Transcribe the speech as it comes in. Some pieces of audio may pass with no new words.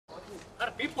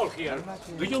people here.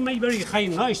 Do you make very high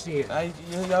noise here?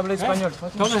 Yo hablo español.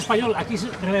 Todo español, aquí se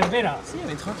reverbera. Sí,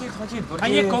 mais tranquille, tranquille.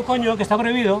 Calle coño, que está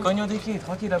prohibido. Coño de qué,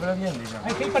 tranquille, habla bien déjà.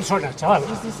 Hay personas, chaval.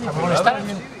 Sí,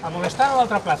 A molestar a la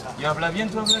otra plaza. Yo habla bien,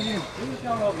 tú hablas bien. Sí,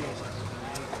 hablo bien.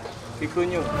 ¿Qué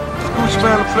coño?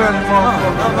 Smell the friend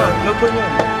No coño.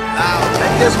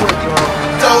 Guess what,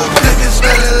 Dope cooking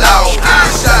smelling loud,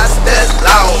 shots that's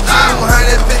loud.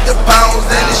 250 pounds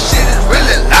and this shit is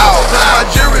really loud. My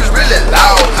jury's really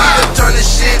loud. I turn this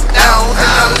shit down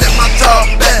and I let my talk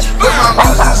back, but my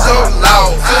music so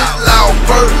loud. Fist loud,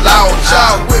 bird loud,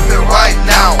 child with me right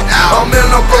now. I'm in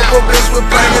a purple bitch with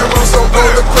banging on some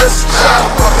roller crest. Child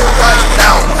fucking right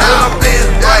now, and I'm in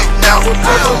right now with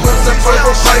purple moves and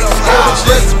purple fights.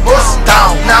 Let's bust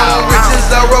down. Now I'm rich as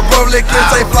a Republican,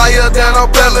 say flyer than a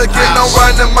pelican. I'm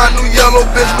riding my new yellow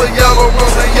bitch with yellow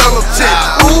rose and yellow tits.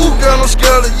 Ooh, girl, I'm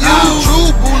scared of you.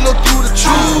 True, boo, look through the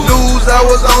true news. I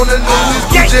was on the news.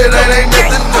 Gucci, that ain't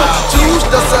nothing new. Choose,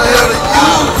 that's ahead of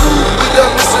you. We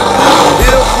done missing blue.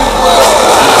 If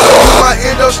you you might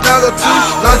end up snagger too.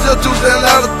 Lunch your juice and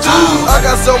louder too. I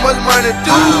got so much money to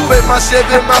do. Pay my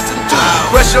Chevy Mountain too.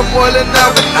 Fresh and more than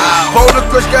Avenue. Hold the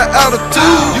crush got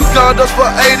altitude. You called us for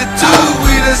 82.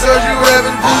 We done served you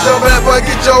rabbit boots. Your bad boy,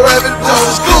 get your rabbit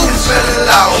boots. School smelling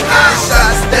loud.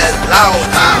 Shots that loud.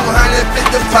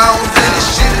 250 pounds and this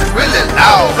shit is really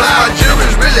loud. Plus my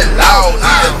jury's really loud.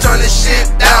 I can turn this shit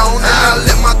down and I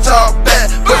let my talk back,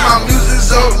 but my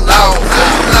music's so loud.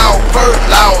 Loud, bird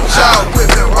loud. Child with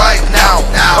me right now.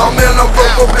 I'm in a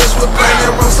purple bitch with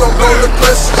banging on some roller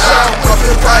coaster. Child with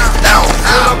me right now.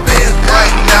 And I'm in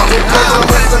right now. Purple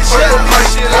with the purple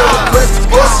light. Roller coaster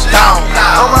bust down.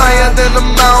 I'm higher than the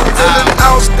mountain. An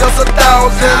ounce costs 1,000.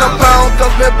 A pound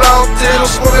costs me bounty. I'm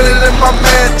swimming in my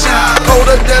mansion.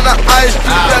 Colder than an ice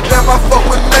cream. Goddamn, I fuck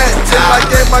with Manton. I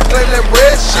gave my claim that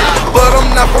red shit, but I'm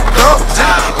not from Compton.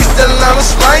 East Atlanta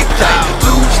slang gang.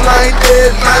 Dudes lying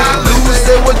dead night. Lose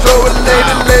they were drove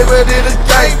later, labeled it a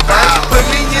gang bang. Put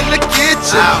me in the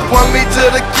kitchen, want me to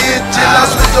the kitchen. I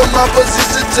switch on my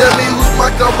position, tell me who's my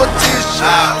competition.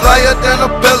 Flyer than a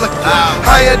pelican,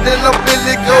 higher than a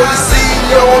Billy Gold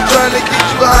CEO. I'm trying to get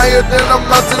you higher than a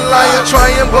mountain lion.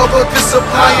 Trying bubble,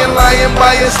 supplying, lying,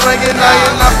 buying, slanging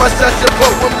iron. I bust out your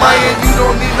boat with mine. You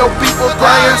don't need no people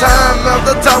crying. Time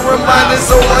after time reminding,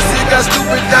 so I see got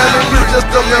stupid diamond. You just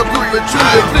come here grouping,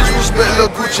 truly. Please respect the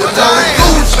Gucci.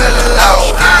 Food smelling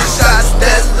loud, shots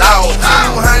that loud.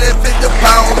 250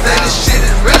 pounds and this shit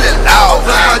is really loud.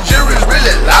 Plus my jury's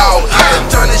really loud. I can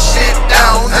turn this shit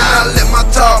down and I let my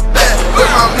talk back, but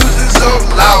my music's so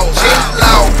loud. It's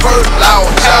loud, bird loud.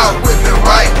 Child with me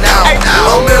right now.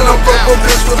 I'm in a purple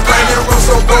bitch with banging on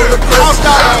some roller coaster.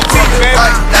 Child with me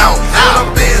right now. And I'm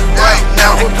in right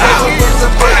now with purple moves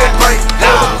and purple light.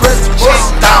 Roller coaster bust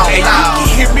down. And you can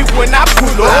hear me when I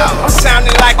pull up. I'm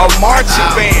sounding like a marching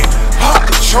band. Pop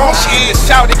the trunk, yeah,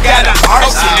 shout it, got an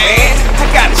arson, man. I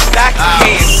got a stock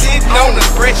can sitting on the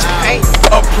fresh paint.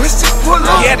 A pussy pull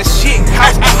up, yeah, the shit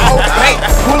cost the whole bank.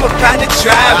 Pull up on the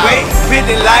driveway,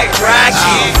 feeling like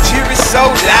Rocky. Cheering so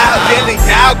loud, feeling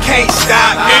y'all can't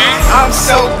stop me. I'm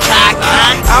so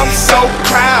cocky, I'm so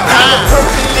proud. I'm a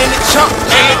purple in the trunk,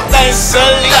 everything's so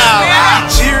loud.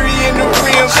 Cheery in the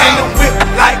rims and the whip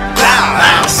like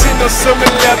loud. Sitting on some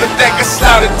 11, think I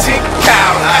slaughtered 10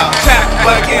 cows. Cock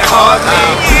bugging hard.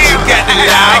 You got the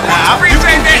loud, you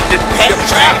can get the pep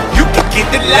track, you can get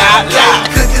the loud.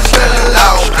 Cooking smelling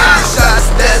loud, shots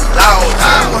that's loud.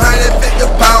 250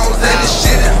 pounds and this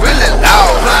shit is really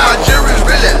loud. Plus my jury's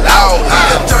really loud. I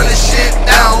can turn this shit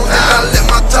down and I let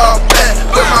my talk back,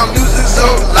 but my music's so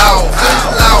loud. Fist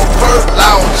loud, bird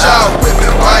loud. Child with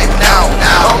me right now.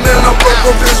 I'm in a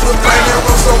purple bitch with banging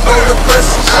on some roller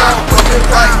coaster. Child with me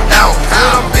right now, and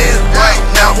I'm in right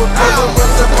now with purple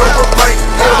moves and purple light.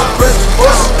 Roller coaster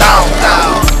bust down.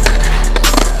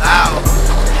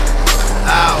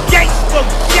 Gangsta,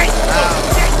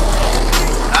 gangsta,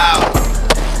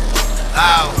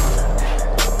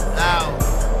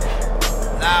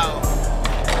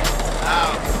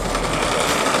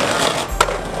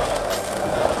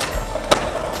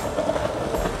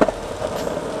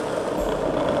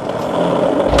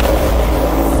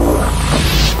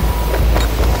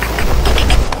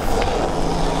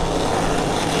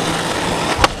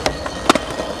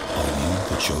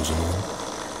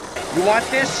 You want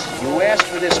this? You asked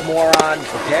for this, moron.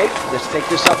 Okay? Let's take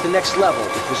this up the next level.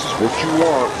 If this is what you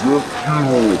want,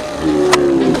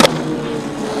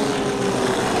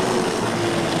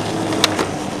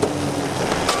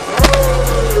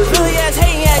 Billy ass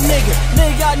hating ass nigga.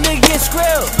 Nigga got nigga get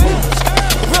screwed.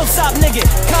 Real stop nigga.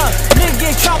 Come, nigga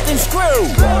get chopped and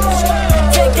screwed.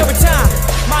 Take every time.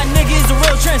 My nigga is a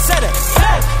real trendsetter.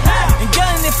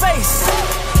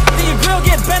 gon'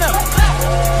 get bent up.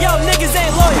 Yo, niggas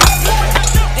ain't loyal,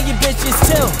 and your bitches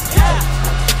too.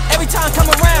 Every time come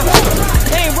around,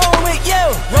 they ain't rolling with you.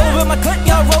 Rolling with my click,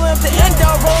 yo, rolling up the end, yo.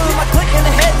 Rolling with my click in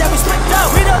the head that we split up.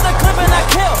 Read out the clip and I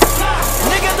kill.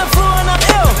 Niggas the flu and I'm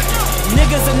ill.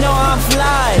 Niggas that know I'm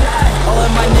fly. All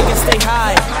of my niggas stay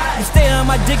high. You stay on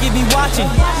my dick, you be watching.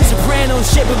 Soprano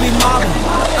shit, but be mobbing.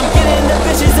 I'm getting the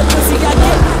bitches, the pussy I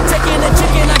get. Taking the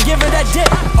chicken, I give her that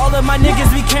dick. All of my niggas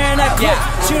be carrying that clip.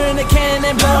 Shooting the cannon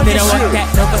and blowing They the don't shit. want that,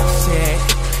 no but shit.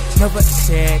 No but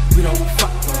shit, we don't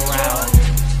fuck around.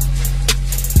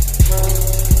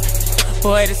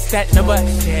 Boy, this that no but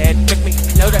shit. Make me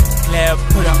load up clip,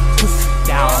 put up pussy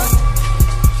down.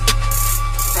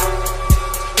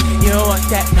 You don't want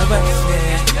that, no but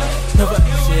shit. No but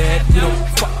shit, we don't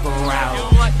fuck around. You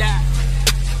don't want that,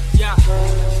 yeah.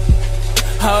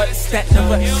 Oh, it's that no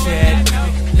but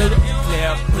shit. Load up